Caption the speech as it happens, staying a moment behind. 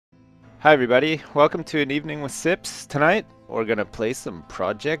Hi everybody, welcome to an evening with Sips. Tonight we're gonna play some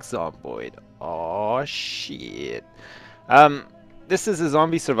Project Zomboid. Oh shit. Um, this is a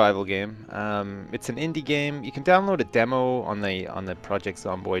zombie survival game. It's an indie game. You can download a demo on the Project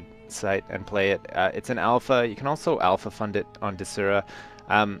Zomboid site and play it. It's an alpha. You can also alpha fund it on Desura.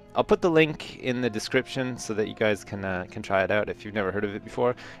 I'll put the link in the description so that you guys can try it out if you've never heard of it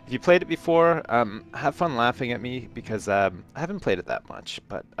before. If you played it before, have fun laughing at me because I haven't played it that much,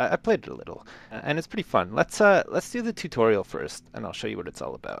 but I played it a little, and it's pretty fun. Let's do the tutorial first, and I'll show you what it's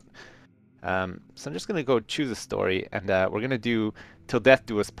all about. So I'm just gonna go choose a story, and we're gonna do Till Death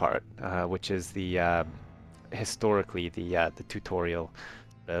Do Us Part, which is the historically the tutorial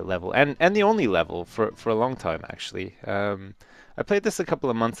level, and the only level for a long time actually. I played this a couple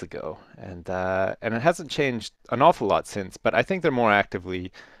of months ago, and it hasn't changed an awful lot since. But I think they're more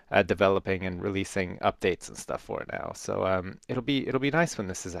actively developing and releasing updates and stuff for it now. So it'll be nice when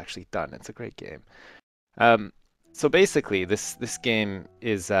this is actually done. It's a great game. Um, so basically, this game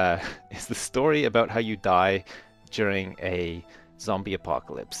is is the story about how you die during a zombie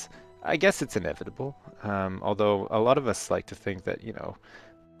apocalypse. I guess it's inevitable, although a lot of us like to think that,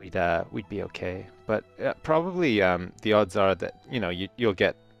 we'd be okay. But probably the odds are that you'll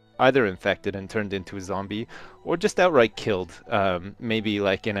get either infected and turned into a zombie, or just outright killed. Maybe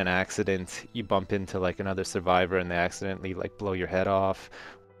like in an accident, you bump into like another survivor and they accidentally like blow your head off,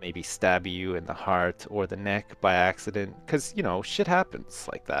 maybe stab you in the heart or the neck by accident, because shit happens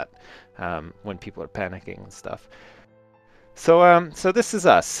like that when people are panicking and stuff. So this is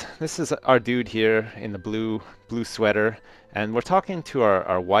us. This is our dude here in the blue sweater, and we're talking to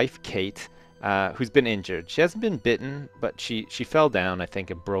our wife Kate, who's been injured. She hasn't been bitten, but she fell down, I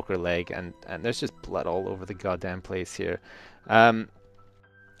think, and broke her leg, and there's just blood all over the goddamn place here.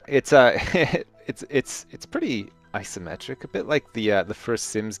 It's it's pretty isometric, a bit like the first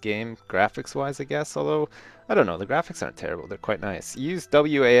Sims game, graphics-wise, I guess. Although I don't know, the graphics aren't terrible; they're quite nice. You use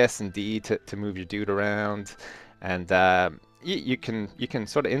W, A, S, and D to move your dude around, and you can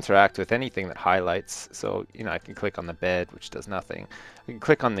sort of interact with anything that highlights. So I can click on the bed, which does nothing. I can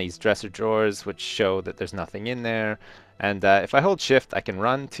click on these dresser drawers, which show that there's nothing in there. And if I hold Shift, I can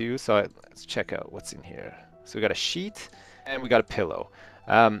run too. So let's check out what's in here. So we got a sheet and we got a pillow.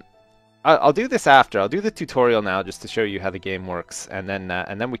 I'll do this after. I'll do the tutorial now just to show you how the game works, and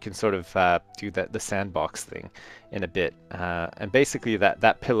then we can sort of do the sandbox thing in a bit. And basically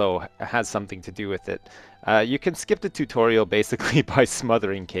that pillow has something to do with it. You can skip the tutorial basically by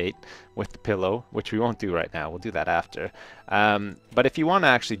smothering Kate with the pillow, which we won't do right now. We'll do that after. But if you want to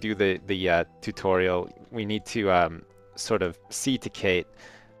actually do the tutorial, we need to sort of see to Kate,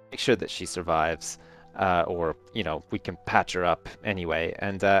 make sure that she survives. Or we can patch her up anyway,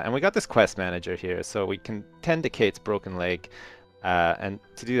 and we got this quest manager here, so we can tend to Kate's broken leg, and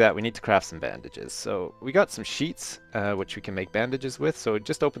to do that we need to craft some bandages. So we got some sheets, which we can make bandages with. So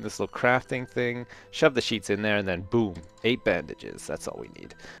just open this little crafting thing, shove the sheets in there, and then boom, 8 bandages. That's all we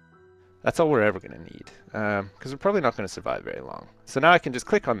need. That's all we're ever going to need, because we're probably not going to survive very long. So now I can just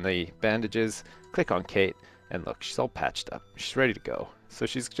click on the bandages, click on Kate, and look, she's all patched up. She's ready to go. So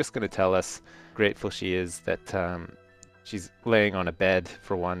she's just going to tell us grateful she is that she's laying on a bed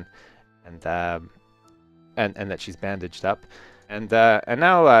for one, and that she's bandaged up, and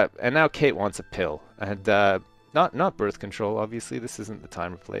now Kate wants a pill, and not birth control. Obviously, this isn't the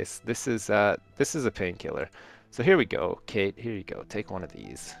time or place. This is a painkiller. So here we go, Kate. Here you go. Take one of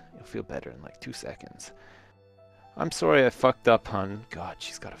these. You'll feel better in like 2 seconds. I'm sorry I fucked up, hun. God,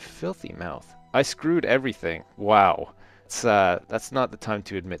 she's got a filthy mouth. I screwed everything. Wow. That's not the time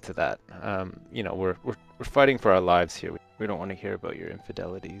to admit to that. We're fighting for our lives here. We don't want to hear about your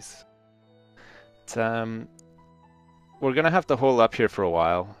infidelities. We're gonna have to hole up here for a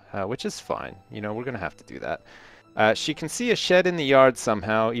while, which is fine. We're gonna have to do that. She can see a shed in the yard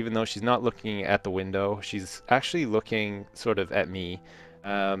somehow, even though she's not looking at the window. She's actually looking sort of at me,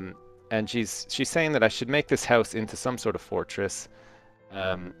 and she's saying that I should make this house into some sort of fortress.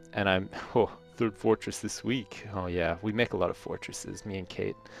 And I'm third fortress this week. Oh yeah, we make a lot of fortresses, me and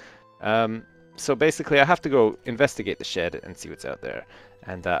Kate. So basically I have to go investigate the shed and see what's out there.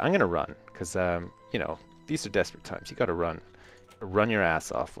 And I'm gonna run, because these are desperate times. You gotta run. Run your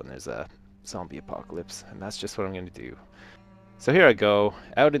ass off when there's a zombie apocalypse, and that's just what I'm gonna do. So here I go,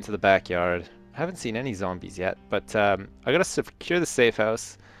 out into the backyard. I haven't seen any zombies yet, but I gotta secure the safe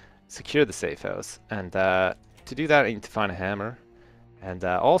house, and to do that I need to find a hammer. And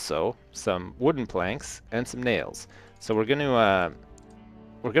also some wooden planks and some nails. So we're gonna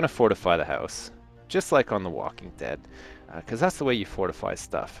fortify the house, just like on The Walking Dead, because that's the way you fortify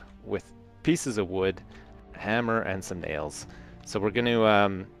stuff, with pieces of wood, a hammer, and some nails. So we're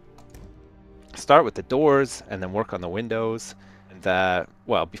gonna start with the doors and then work on the windows. And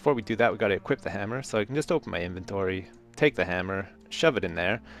well, before we do that, we got to equip the hammer. So I can just open my inventory, take the hammer, shove it in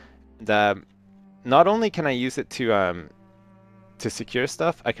there. And not only can I use it to secure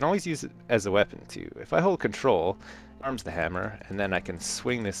stuff, I can always use it as a weapon too. If I hold control, it arms the hammer, and then I can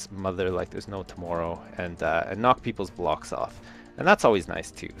swing this mother like there's no tomorrow, and knock people's blocks off. And that's always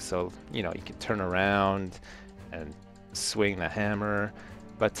nice too. So, you know, you can turn around and swing the hammer.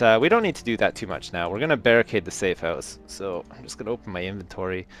 But we don't need to do that too much now. We're going to barricade the safe house. So I'm just going to open my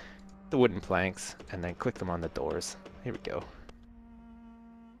inventory, the wooden planks, and then click them on the doors. Here we go.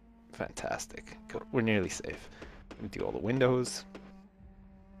 Fantastic. We're nearly safe. I'm going to do all the windows.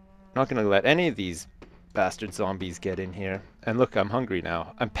 Not going to let any of these bastard zombies get in here. And look, I'm hungry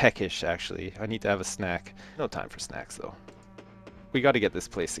now. I'm peckish, actually. I need to have a snack. No time for snacks, though. We got to get this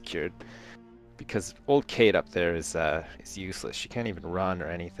place secured, because old Kate up there is useless. She can't even run or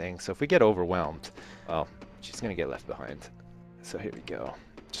anything. So if we get overwhelmed, well, she's going to get left behind. So here we go.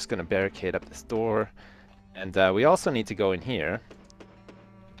 Just going to barricade up this door. And we also need to go in here.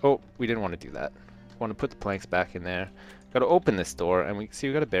 Oh, we didn't want to do that. Want to put the planks back in there. Got to open this door, and we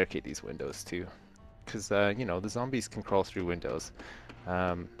got to barricade these windows too, because you know, the zombies can crawl through windows.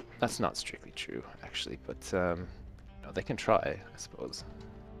 That's not strictly true, actually, but you know, they can try, I suppose.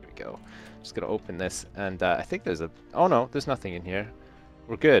 Here we go. Just gonna open this, and I think there's a. Oh no, there's nothing in here.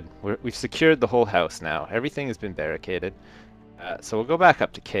 We're good. We've secured the whole house now. Everything has been barricaded. So we'll go back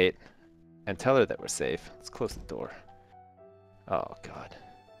up to Kate and tell her that we're safe. Let's close the door. Oh God.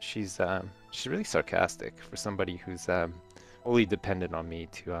 She's really sarcastic for somebody who's wholly dependent on me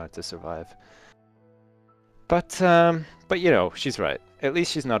to survive. But you know, she's right. At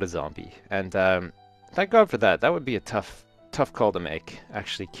least she's not a zombie, and thank God for that. That would be a tough call to make,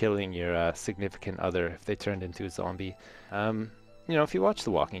 actually killing your significant other if they turned into a zombie. You know, if you watch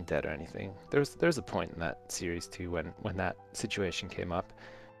The Walking Dead or anything, there's a point in that series too when that situation came up.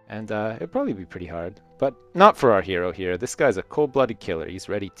 And it'd probably be pretty hard, but not for our hero here. This guy's a cold-blooded killer. He's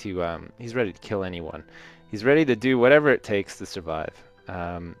ready to kill anyone. He's ready to do whatever it takes to survive.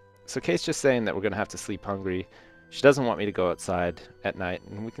 So Kate's just saying that we're gonna have to sleep hungry. She doesn't want me to go outside at night,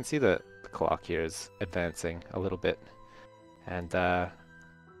 and we can see the clock here is advancing a little bit. And God,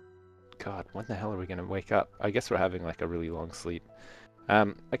 when the hell are we gonna wake up? I guess we're having like a really long sleep.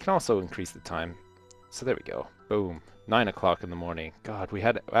 I can also increase the time. So there we go. Boom. 9 o'clock in the morning. God, we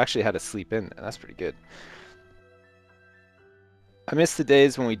actually had to sleep in, and that's pretty good. I miss the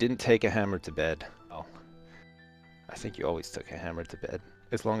days when we didn't take a hammer to bed. Well, I think you always took a hammer to bed,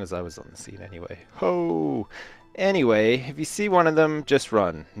 as long as I was on the scene anyway. Ho! Anyway, if you see one of them, just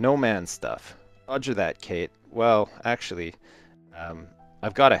run. No man stuff. Roger that, Kate. Well, actually,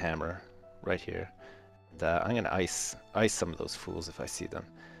 I've got a hammer right here. And, I'm gonna ice some of those fools if I see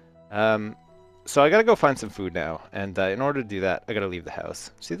them. So I gotta go find some food now, and in order to do that, I gotta leave the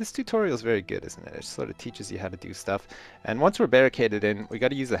house. See, this tutorial is very good, isn't it? It sort of teaches you how to do stuff. And once we're barricaded in, we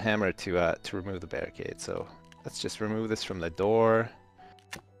gotta use a hammer to remove the barricade. So let's just remove this from the door.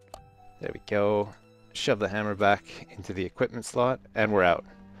 There we go. Shove the hammer back into the equipment slot, and we're out.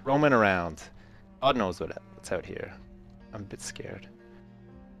 Roaming around. God knows what's out here. I'm a bit scared.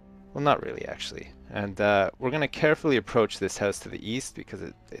 Well, not really, actually. And we're gonna carefully approach this house to the east because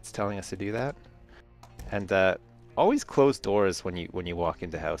it's telling us to do that. And always close doors when you walk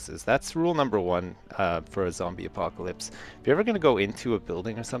into houses. That's rule number one for a zombie apocalypse. If you're ever going to go into a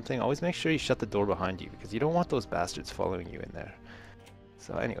building or something, always make sure you shut the door behind you, because you don't want those bastards following you in there.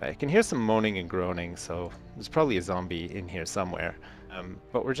 So anyway, I can hear some moaning and groaning, so there's probably a zombie in here somewhere.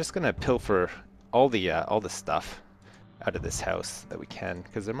 But we're just going to pilfer all the stuff out of this house that we can,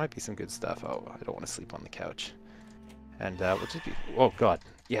 because there might be some good stuff. Oh, I don't want to sleep on the couch. And we'll just be... Oh God.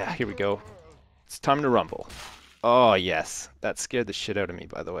 Yeah, here we go. It's time to rumble. Oh, yes. That scared the shit out of me,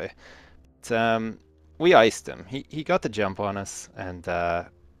 by the way. But, we iced him. He got the jump on us, and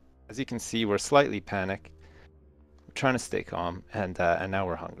as you can see, we're slightly panicked. We're trying to stay calm, and now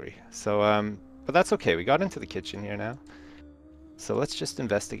we're hungry. So, but that's okay. We got into the kitchen here now. So let's just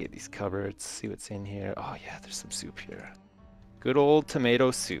investigate these cupboards, see what's in here. Oh, yeah, there's some soup here. Good old tomato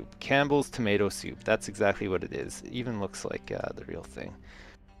soup. Campbell's tomato soup. That's exactly what it is. It even looks like the real thing.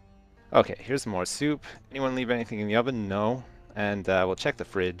 Okay, here's more soup. Anyone leave anything in the oven? No. And we'll check the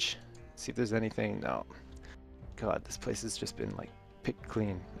fridge. See if there's anything. No. God, this place has just been like picked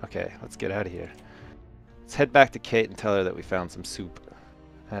clean. Okay, let's get out of here. Let's head back to Kate and tell her that we found some soup.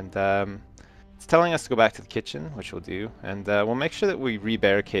 And it's telling us to go back to the kitchen, which we'll do. And we'll make sure that we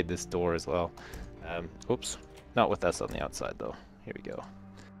re-barricade this door as well. Oops. Not with us on the outside though. Here we go.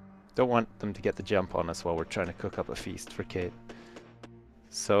 Don't want them to get the jump on us while we're trying to cook up a feast for Kate.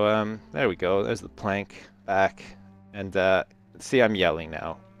 So there we go. There's the plank back, and see, I'm yelling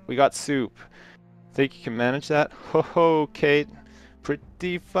now. We got soup. Think you can manage that? Ho ho, Kate.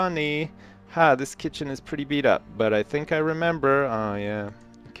 Pretty funny. Ha, this kitchen is pretty beat up, but I think I remember. Oh yeah.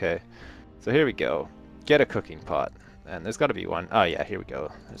 Okay. So here we go. Get a cooking pot. And there's got to be one. Oh yeah, here we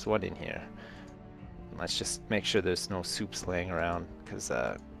go. There's one in here. Let's just make sure there's no soups laying around, because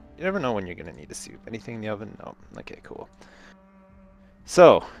you never know when you're gonna need a soup. Anything in the oven? No. Okay, cool.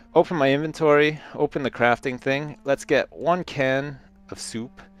 So, open my inventory, open the crafting thing. Let's get 1 can of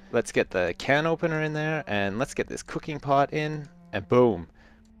soup. Let's get the can opener in there, and let's get this cooking pot in, and boom,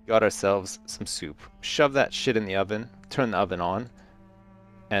 got ourselves some soup. Shove that shit in the oven, turn the oven on,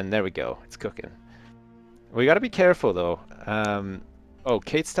 and there we go, it's cooking. We gotta be careful though. Oh,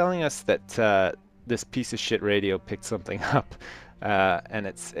 Kate's telling us that this piece of shit radio picked something up, and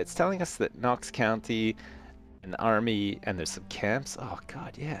it's telling us that Knox County, an army, and there's some camps. Oh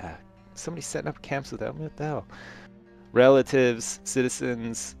god, yeah. Somebody setting up camps without me? What the hell? Relatives,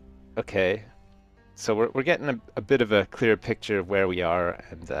 citizens. Okay. So we're getting a bit of a clear picture of where we are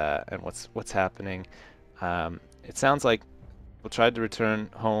and what's happening. It sounds like people tried to return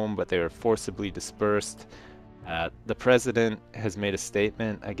home, but they were forcibly dispersed. The president has made a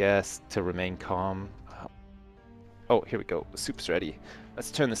statement, I guess, to remain calm. Oh, here we go. The soup's ready. Let's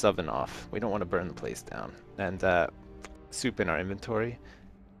turn this oven off. We don't want to burn the place down. And soup in our inventory.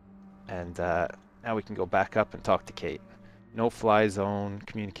 And now we can go back up and talk to Kate. No fly zone,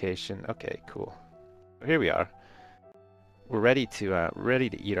 communication. Okay, cool. Here we are. We're ready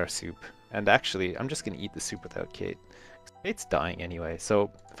to eat our soup. And actually, I'm just gonna eat the soup without Kate. Kate's dying anyway.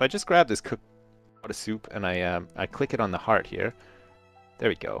 So if I just grab this cooked pot of soup and I click it on the heart here, there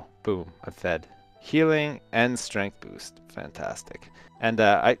we go. Boom, I'm fed. Healing and strength boost. Fantastic. And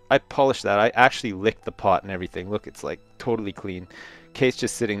I polished that. I actually licked the pot and everything. Look, it's like totally clean. Kate's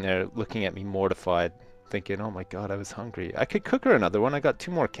just sitting there looking at me mortified, thinking, oh my god, I was hungry. I could cook her another one. I got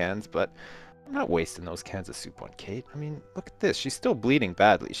 2 more cans, but I'm not wasting those cans of soup on Kate. I mean, look at this. She's still bleeding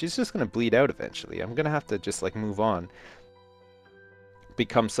badly. She's just going to bleed out eventually. I'm going to have to just like move on.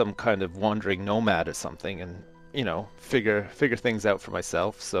 Become some kind of wandering nomad or something and, you know, figure things out for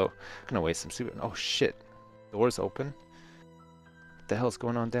myself. So I'm gonna waste some soup. Oh shit, door's open. What the hell's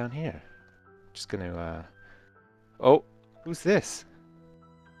going on down here? Just gonna oh, who's this?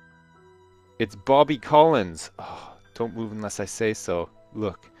 It's Bobby Collins. Oh, don't move unless I say so.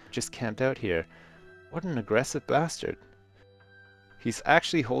 Look, just camped out here. What an aggressive bastard. He's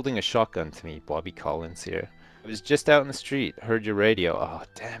actually holding a shotgun to me, Bobby Collins here. I was just out in the street, heard your radio. Oh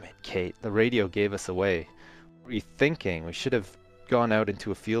damn it, Kate, the radio gave us away. What were you thinking? We should have gone out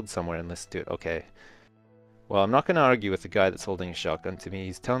into a field somewhere and listened to it. Okay. Well, I'm not going to argue with the guy that's holding a shotgun to me.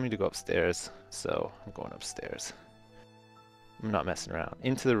 He's telling me to go upstairs, so I'm going upstairs. I'm not messing around.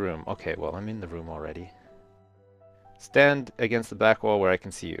 Into the room. Okay, well, I'm in the room already. Stand against the back wall where I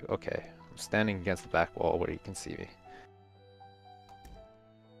can see you. Okay, I'm standing against the back wall where you can see me.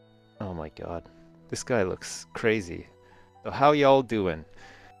 Oh my god. This guy looks crazy. So how y'all doing?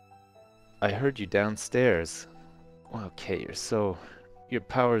 I heard you downstairs. Okay, your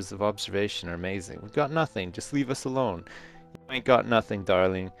powers of observation are amazing. We've got nothing. Just leave us alone. You ain't got nothing,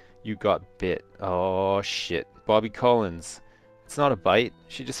 darling. You got bit. Oh, shit. Bobby Collins. It's not a bite.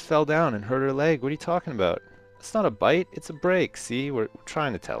 She just fell down and hurt her leg. What are you talking about? It's not a bite. It's a break. See? We're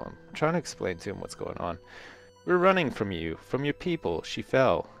trying to tell him. We're trying to explain to him what's going on. We're running from you. From your people. She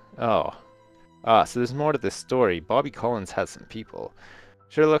fell. Oh. Ah, so there's more to this story. Bobby Collins has some people.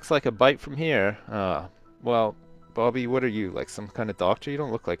 Sure looks like a bite from here. Well, Bobby, what are you, like some kind of doctor? You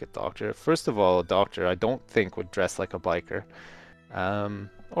don't look like a doctor. First of all, a doctor I don't think would dress like a biker.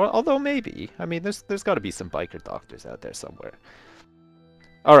 Or although maybe. I mean, there's got to be some biker doctors out there somewhere.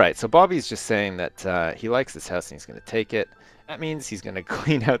 Alright, so Bobby's just saying that he likes this house and he's going to take it. That means he's going to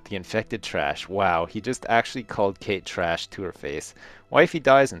clean out the infected trash. Wow, he just actually called Kate trash to her face. Wifey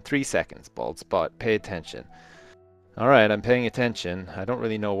dies in 3 seconds, bald spot. Pay attention. Alright, I'm paying attention. I don't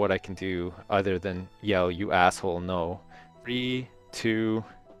really know what I can do other than yell, you asshole, no. 3, 2...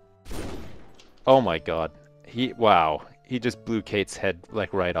 Oh my god. Wow. He just blew Kate's head,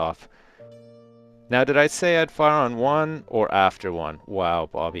 like, right off. Now, did I say I'd fire on 1 or after 1? Wow,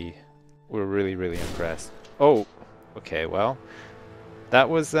 Bobby. We're really, really impressed. Oh, okay, well. That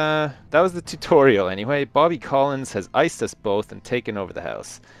was the tutorial anyway. Bobby Collins has iced us both and taken over the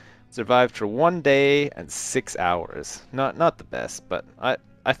house. Survived for 1 day and 6 hours. Not the best, but I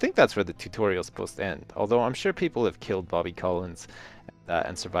think that's where the tutorial's supposed to end. Although I'm sure people have killed Bobby Collins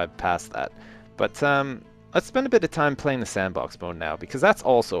and survived past that. But let's spend a bit of time playing the sandbox mode now, because that's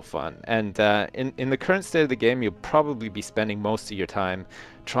also fun. And in the current state of the game, you'll probably be spending most of your time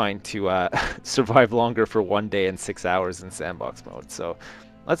trying to survive longer for 1 day and 6 hours in sandbox mode. So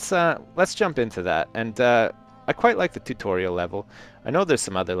let's jump into that. And I quite like the tutorial level. I know there's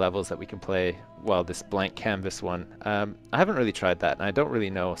some other levels that we can play. Well, this blank canvas one. I haven't really tried that, and I don't really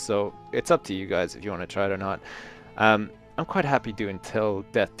know. So it's up to you guys if you want to try it or not. I'm quite happy doing Till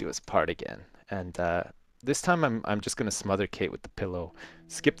Death Do Us Part again. And this time I'm just gonna smother Kate with the pillow,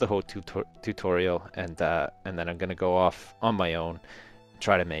 skip the whole tutorial, and then I'm gonna go off on my own,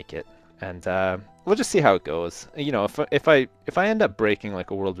 try to make it, and we'll just see how it goes. You know, if I end up breaking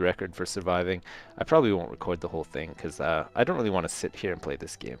like a world record for surviving, I probably won't record the whole thing because I don't really want to sit here and play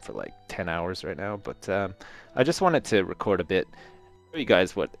this game for like 10 hours right now. But I just wanted to record a bit, show you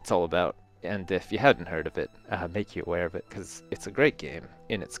guys what it's all about. And if you hadn't heard of it, make you aware of it, because it's a great game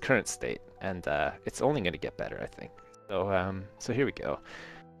in its current state, and it's only going to get better, I think. So here we go.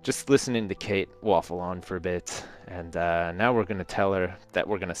 Just listening to Kate waffle on for a bit, and now we're going to tell her that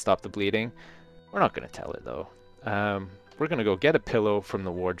we're going to stop the bleeding. We're not going to tell her, though. We're going to go get a pillow from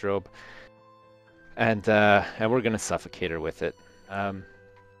the wardrobe, and we're going to suffocate her with it.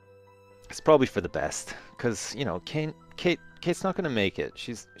 It's probably for the best, because, you know, Kate's not going to make it.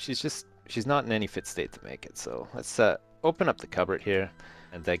 She's not in any fit state to make it. So let's open up the cupboard here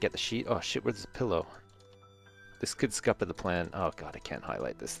and get the sheet. Oh shit, where's the pillow? This could scupper the plan. Oh god, I can't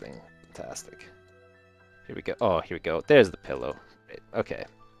highlight this thing. Fantastic. Here we go. Oh, here we go. There's the pillow. Great. Okay,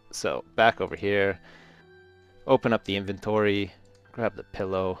 so back over here. Open up the inventory. Grab the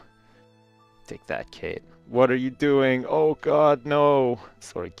pillow. Take that, Kate. What are you doing? Oh god, no.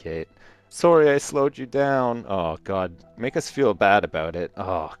 Sorry, Kate. Sorry I slowed you down. Oh god, make us feel bad about it.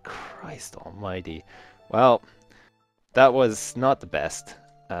 Oh Christ almighty. Well, that was not the best.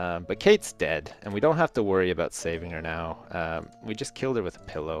 But Kate's dead, and we don't have to worry about saving her now. We just killed her with a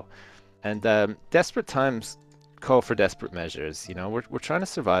pillow. And desperate times call for desperate measures. You know, we're trying to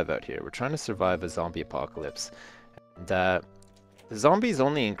survive out here. We're trying to survive a zombie apocalypse. And the zombies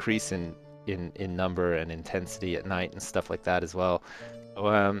only increase in number and intensity at night and stuff like that as well.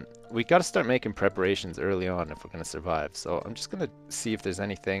 So, we got to start making preparations early on if we're going to survive. So I'm just going to see if there's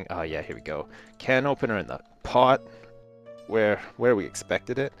anything. Oh yeah, here we go. Can opener in the pot where we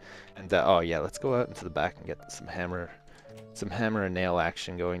expected it. And oh yeah, let's go out into the back and get some hammer and nail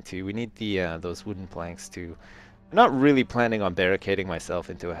action going too. We need the those wooden planks too. I'm not really planning on barricading myself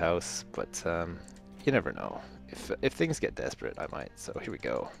into a house, but you never know. If things get desperate, I might. So here we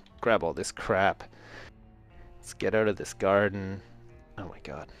go. Grab all this crap. Let's get out of this garden. Oh my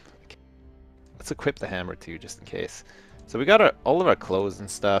god. Okay. Let's equip the hammer too, just in case. So we got all of our clothes and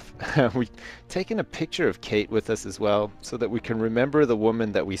stuff. We taken a picture of Kate with us as well, so that we can remember the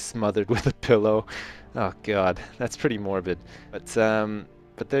woman that we smothered with a pillow. Oh god, that's pretty morbid. But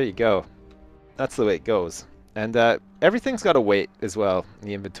there you go. That's the way it goes. And everything's got a weight as well in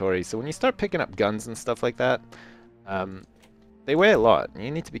the inventory. So when you start picking up guns and stuff like that, they weigh a lot. And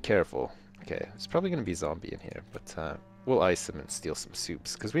you need to be careful. Okay, there's probably going to be a zombie in here, but we'll ice him and steal some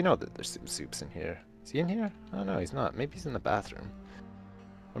soups, because we know that there's some soups in here. Is he in here? Oh no, he's not. Maybe he's in the bathroom.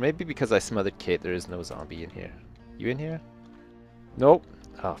 Or maybe because I smothered Kate, there is no zombie in here. You in here? Nope.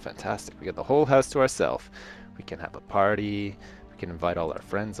 Oh, fantastic. We got the whole house to ourselves. We can have a party. We can invite all our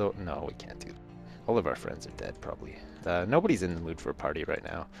friends out. No, we can't do that. All of our friends are dead, probably. Nobody's in the mood for a party right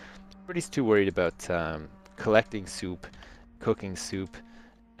now. Everybody's too worried about collecting soup, cooking soup,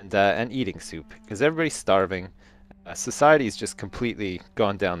 and eating soup, because everybody's starving. Society's just completely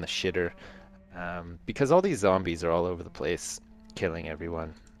gone down the shitter, because all these zombies are all over the place, killing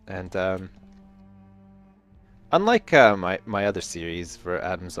everyone. And unlike my other series for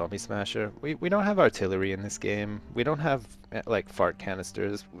Adam Zombie Smasher, we don't have artillery in this game. We don't have like fart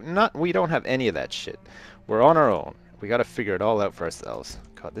canisters. We don't have any of that shit. We're on our own. We gotta figure it all out for ourselves.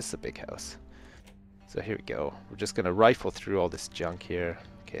 God, this is a big house. So here we go. We're just gonna rifle through all this junk here.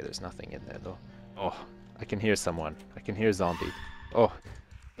 Okay, there's nothing in there though. Oh, I can hear someone. I can hear a zombie. Oh,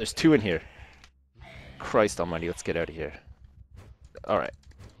 there's two in here. Christ almighty, let's get out of here. Alright.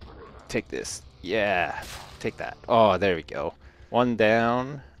 Take this. Yeah. Take that. Oh, there we go. One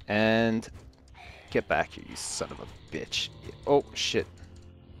down. And get back here, you son of a bitch. Oh, shit.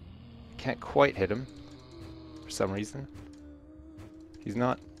 Can't quite hit him. For some reason. He's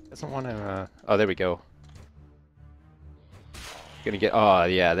not... doesn't want to... oh, there we go. Gonna get... oh,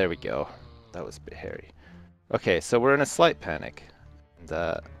 yeah, there we go. That was a bit hairy. Okay, so we're in a slight panic.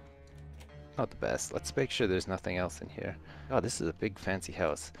 And, not the best. Let's make sure there's nothing else in here. Oh, this is a big fancy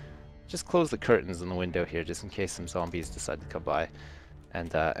house. Just close the curtains on the window here, just in case some zombies decide to come by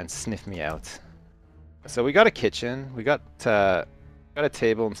and sniff me out. So we got a kitchen. We got a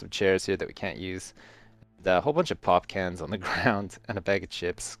table and some chairs here that we can't use. A whole bunch of pop cans on the ground and a bag of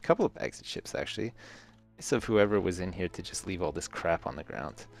chips. A couple of bags of chips, actually. Nice of whoever was in here to just leave all this crap on the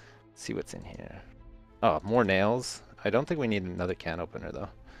ground. Let's see what's in here. Oh, more nails. I don't think we need another can opener, though.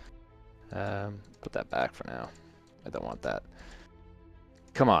 Put that back for now. I don't want that.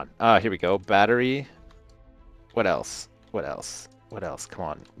 Come on. Ah, here we go. Battery. What else? What else? What else? Come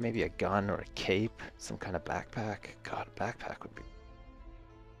on. Maybe a gun or a cape. Some kind of backpack. God, a backpack would be...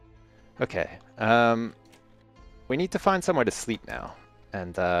 Okay. We need to find somewhere to sleep now.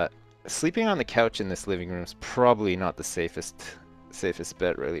 And sleeping on the couch in this living room is probably not the safest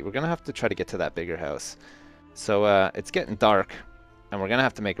bet, really. We're going to have to try to get to that bigger house. So it's getting dark, and we're going to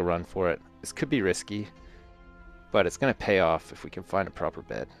have to make a run for it. This could be risky, but it's going to pay off if we can find a proper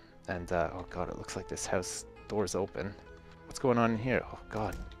bed. And, oh god, it looks like this house door's open. What's going on in here? Oh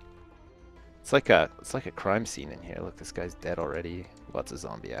god. It's like a crime scene in here. Look, this guy's dead already. Well, it's a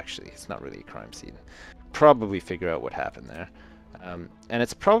zombie, actually. It's not really a crime scene. Probably figure out what happened there. And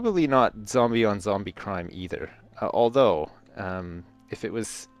it's probably not zombie on zombie crime either. Although, if it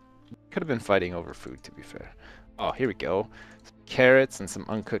was... Could have been fighting over food, to be fair. Oh, here we go. Some carrots and some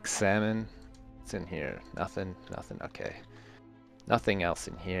uncooked salmon. What's in here? Nothing. Nothing. Okay. Nothing else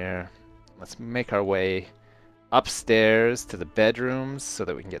in here. Let's make our way upstairs to the bedrooms so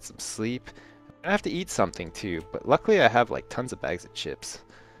that we can get some sleep. I have to eat something too, but luckily I have like tons of bags of chips.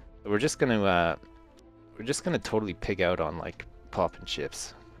 So we're just gonna totally pig out on like pop and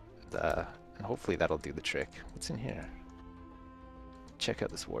chips, and hopefully that'll do the trick. What's in here? Check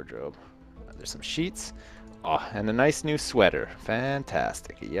out this wardrobe. There's some sheets. Oh, and a nice new sweater.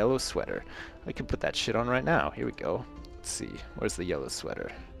 Fantastic, a yellow sweater. I can put that shit on right now. Here we go. Let's see, where's the yellow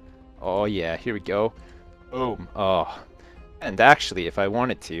sweater? Oh yeah, here we go. Boom. Oh. And actually, if I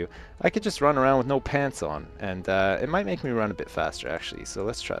wanted to, I could just run around with no pants on, and it might make me run a bit faster, actually, so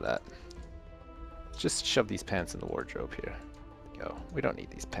let's try that. Just shove these pants in the wardrobe here. There we go. We don't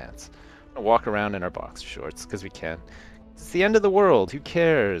need these pants. We're gonna walk around in our boxer shorts, because we can. It's the end of the world, who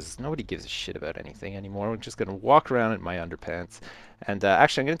cares? Nobody gives a shit about anything anymore. We're just gonna walk around in my underpants, and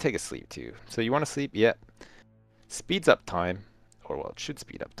actually I'm gonna take a sleep too. So you wanna sleep? Yeah. Speeds up time, or well, it should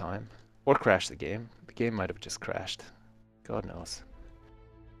speed up time, or crash the game. The game might have just crashed. God knows.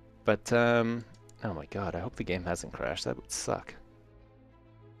 But, oh my god, I hope the game hasn't crashed. That would suck.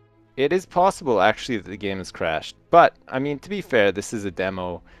 It is possible, actually, that the game has crashed. But, I mean, to be fair, this is a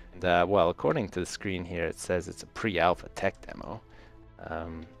demo. And, well, according to the screen here, it says it's a pre-alpha tech demo.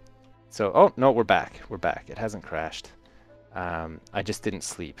 So, oh, no, we're back. We're back. It hasn't crashed. I just didn't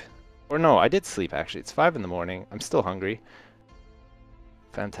sleep. Or no, I did sleep, actually. It's 5 in the morning. I'm still hungry.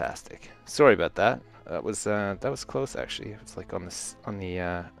 Fantastic. Sorry about that. That was close, actually. It was like on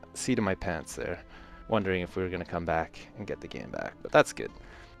the seat of my pants there, wondering if we were gonna come back and get the game back. But that's good.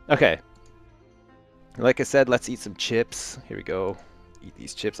 Okay. Like I said, let's eat some chips. Here we go. Eat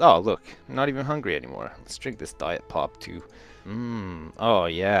these chips. Oh, look, I'm not even hungry anymore. Let's drink this diet pop too. Oh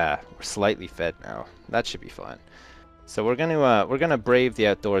yeah, we're slightly fed now. That should be fine. So we're gonna brave the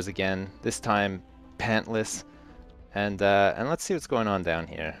outdoors again. This time, pantless. And let's see what's going on down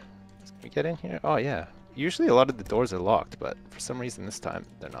here. Can we get in here? Oh yeah. Usually a lot of the doors are locked, but for some reason this time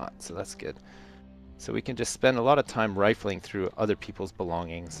they're not, so that's good. So we can just spend a lot of time rifling through other people's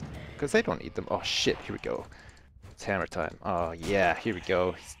belongings, because they don't need them. Oh shit, here we go. It's hammer time. Oh yeah, here we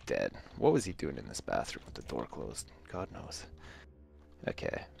go. He's dead. What was he doing in this bathroom with the door closed? God knows.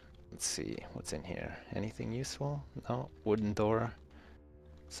 Okay, let's see. What's in here? Anything useful? No? Wooden door.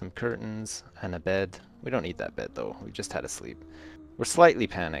 Some curtains and a bed. We don't need that bed though. We just had a sleep. We're slightly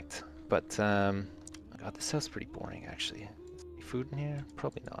panicked, but oh god, this house is pretty boring actually. Is there any food in here?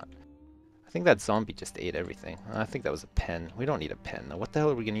 Probably not. I think that zombie just ate everything. I think that was a pen. We don't need a pen. Now, what the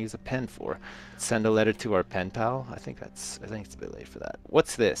hell are we gonna use a pen for? Send a letter to our pen pal? I think it's a bit late for that.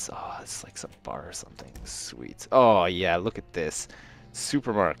 What's this? Oh, it's like some bar or something. Sweet. Oh yeah, look at this.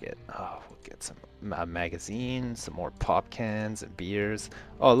 Supermarket. Oh, we'll get some a magazine, some more pop cans and beers.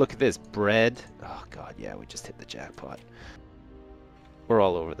 Oh, look at this. Bread. Oh god, yeah, we just hit the jackpot. We're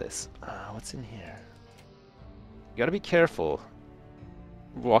all over this. What's in here? You gotta be careful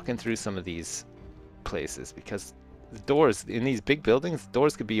walking through some of these places, because the doors in these big buildings, the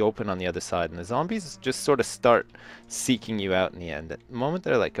doors could be open on the other side, and the zombies just sort of start seeking you out in the end. At the moment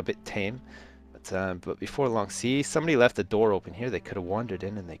they're like a bit tame, but before long, see, somebody left the door open here. They could have wandered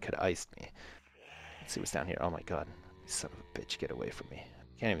in and they could have iced me. Let's see what's down here. Oh my god, son of a bitch, get away from me.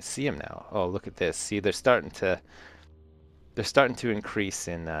 Can't even see him now. Oh, look at this. See, they're starting to increase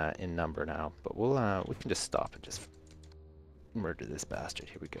in number now, but we can just stop and just murder this bastard.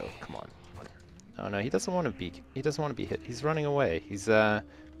 Here we go. Come on. Oh no, he doesn't want to be. He doesn't want to be hit. He's running away. He's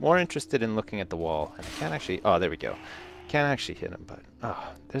more interested in looking at the wall. And I can't actually. Oh, there we go. Can't actually hit him, but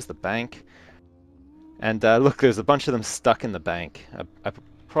oh, there's the bank. And look, there's a bunch of them stuck in the bank. I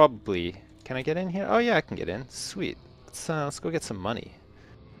probably. Can I get in here? Oh yeah, I can get in. Sweet. Let's go get some money.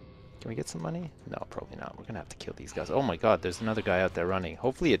 Can we get some money? No, probably not. We're gonna have to kill these guys. Oh my god, there's another guy out there running.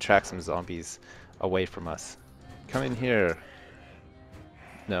 Hopefully he attracts some zombies away from us. Come in here.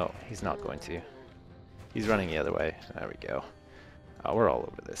 No, he's not going to. He's running the other way. There we go. Oh, we're all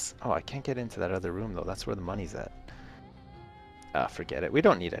over this. Oh, I can't get into that other room though. That's where the money's at. Ah, forget it. We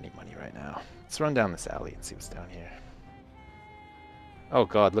don't need any money right now. Let's run down this alley and see what's down here. Oh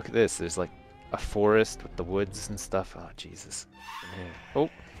god, look at this. There's like a forest with the woods and stuff. Oh, Jesus. Oh.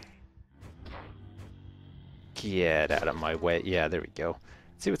 Get out of my way. Yeah, there we go.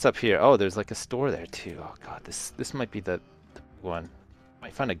 Let's see what's up here. Oh, there's like a store there too. Oh god, this might be the one.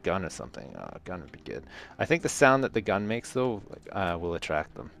 Might find a gun or something. Oh, a gun would be good. I think the sound that the gun makes though will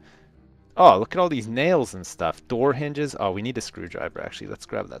attract them. Oh, look at all these nails and stuff. Door hinges. Oh, we need a screwdriver actually. Let's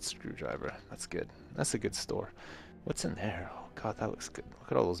grab that screwdriver. That's good. That's a good store. What's in there? Oh god, that looks good.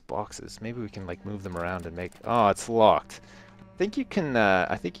 Look at all those boxes. Maybe we can like move them around and make. Oh, it's locked. I think you can.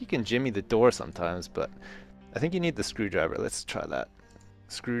 I think you can jimmy the door sometimes, but I think you need the screwdriver. Let's try that.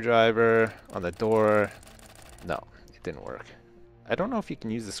 Screwdriver on the door. No, it didn't work. I don't know if you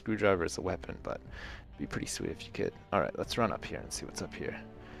can use the screwdriver as a weapon, but it'd be pretty sweet if you could. Alright, let's run up here and see what's up here.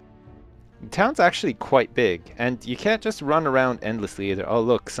 The town's actually quite big, and you can't just run around endlessly either. Oh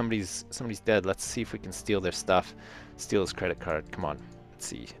look, somebody's dead. Let's see if we can steal their stuff. Steal his credit card. Come on. Let's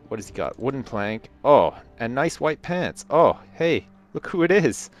see. What has he got? Wooden plank. Oh, and nice white pants. Oh, hey, look who it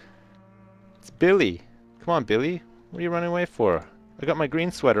is. It's Billy. Come on, Billy. What are you running away for? I got my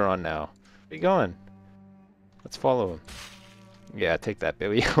green sweater on now. Where you going? Let's follow him. Yeah, take that,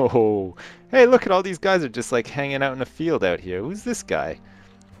 Billy. Oh, hey, look at all these guys are just like hanging out in a field out here. Who's this guy?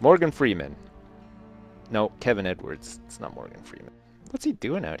 Morgan Freeman. No, Kevin Edwards. It's not Morgan Freeman. What's he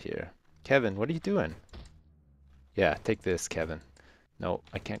doing out here? Kevin, what are you doing? Yeah, take this, Kevin. No,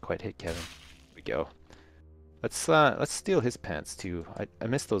 I can't quite hit Kevin. Here we go. Let's steal his pants too. I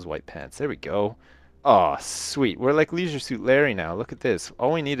missed those white pants. There we go. Oh, sweet. We're like Leisure Suit Larry now. Look at this.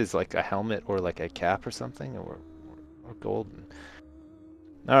 All we need is like a helmet or like a cap or something, and we're golden.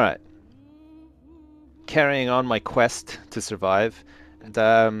 Alright. Carrying on my quest to survive.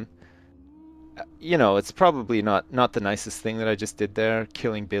 And, you know, it's probably not the nicest thing that I just did there,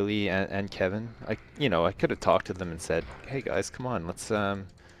 killing Billy and Kevin. I could have talked to them and said, hey guys, come on, let's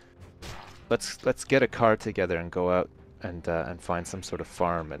get a car together and go out and find some sort of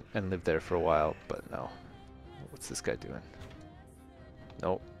farm and live there for a while. But no. What's this guy doing?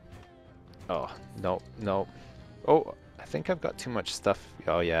 Nope. Oh, no, no. Oh, I think I've got too much stuff.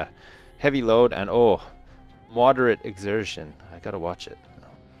 Oh yeah. Heavy load and oh, moderate exertion. I gotta watch it. Oh,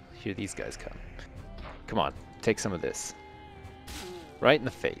 here these guys come. Come on, take some of this. Right in the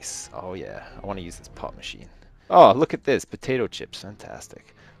face. Oh yeah, I want to use this pop machine. Oh, look at this. Potato chips.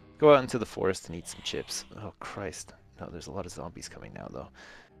 Fantastic. Go out into the forest and eat some chips. Oh Christ. No, there's a lot of zombies coming now though.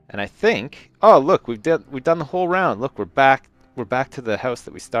 And I think, oh look, we've done the whole round. Look, we're back to the house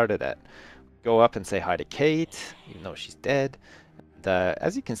that we started at. Go up and say hi to Kate, even though she's dead. And,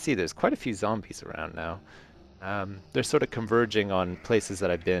 as you can see, there's quite a few zombies around now. They're sort of converging on places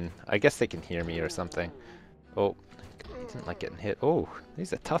that I've been. I guess they can hear me or something. Oh, he didn't like getting hit. Oh,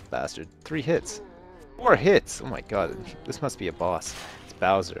 he's a tough bastard. 3 hits. 4 hits! Oh my god, this must be a boss. It's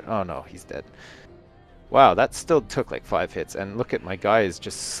Bowser. Oh no, he's dead. Wow, that still took like 5 hits. And look at my guy is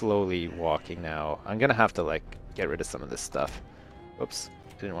just slowly walking now. I'm gonna have to like get rid of some of this stuff. Whoops,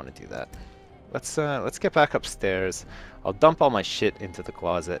 didn't want to do that. Let's get back upstairs. I'll dump all my shit into the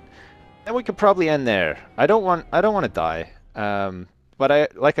closet. And we could probably end there. I don't want to die.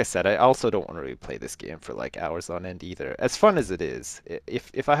 But like I said, I also don't want to really play this game for like hours on end either. As fun as it is,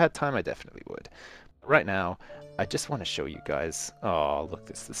 if I had time, I definitely would. Right now, I just want to show you guys. Oh, look,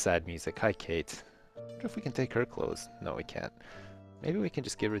 this is the sad music. Hi, Kate. I wonder if we can take her clothes. No, we can't. Maybe we can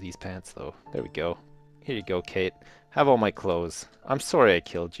just give her these pants, though. There we go. Here you go, Kate. Have all my clothes. I'm sorry I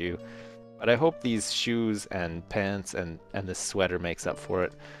killed you, but I hope these shoes and pants and this sweater makes up for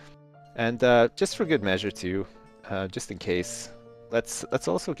it. And just for good measure, too, just in case, let's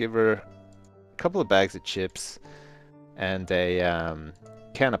also give her a couple of bags of chips and a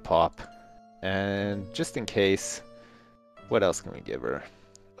can of pop. And just in case, what else can we give her?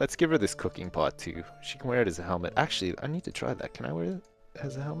 Let's give her this cooking pot too. She can wear it as a helmet. Actually, I need to try that. Can I wear it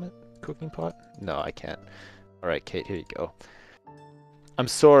as a helmet? Cooking pot? No, I can't. Alright, Kate, here you go. I'm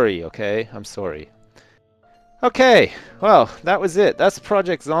sorry, okay? I'm sorry. Okay, well, that was it. That's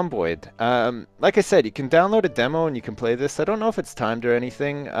Project Zomboid. Like I said, you can download a demo and you can play this. I don't know if it's timed or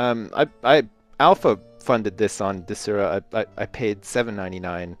anything. I alpha funded this on Desura. I paid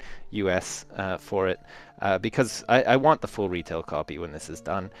 7.99 US for it because I want the full retail copy when this is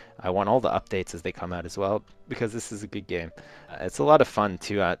done. I want all the updates as they come out as well because this is a good game. It's a lot of fun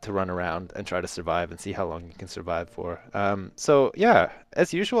to run around and try to survive and see how long you can survive for. So yeah,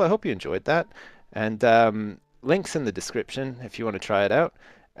 as usual, I hope you enjoyed that. And links in the description if you want to try it out.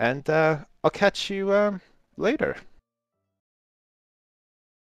 And I'll catch you later.